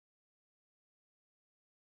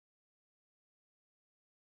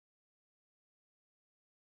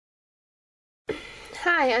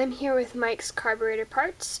Hi, I'm here with Mike's Carburetor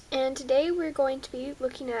Parts, and today we're going to be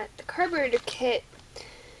looking at the carburetor kit,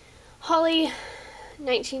 Holley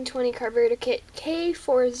 1920 carburetor kit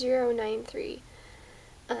K4093.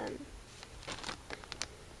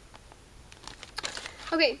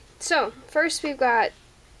 Okay, so first we've got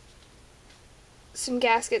some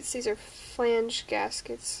gaskets. These are flange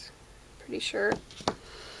gaskets, pretty sure. You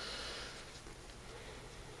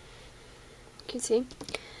can see.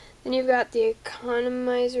 Then you've got the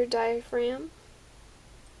economizer diaphragm,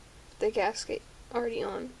 the gasket already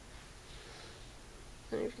on.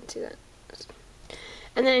 I don't know if you can see that.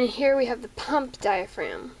 And then here we have the pump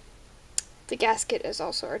diaphragm. The gasket is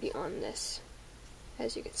also already on this,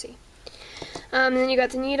 as you can see. And then you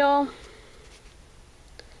got the needle,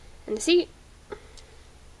 and the seat,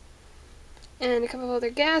 and a couple of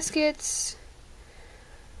other gaskets,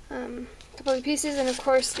 a couple of pieces, and of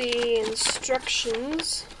course the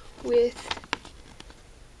instructions with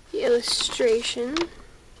the illustration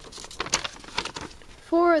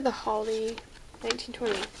for the Holley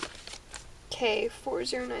 1920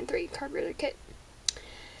 K4093 carburetor kit.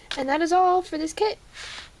 And that is all for this kit.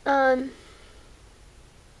 So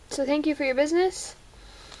thank you for your business.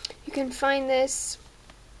 You can find this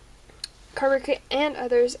carburetor kit and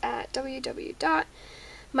others at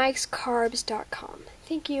www.mikescarbs.com.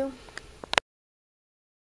 Thank you.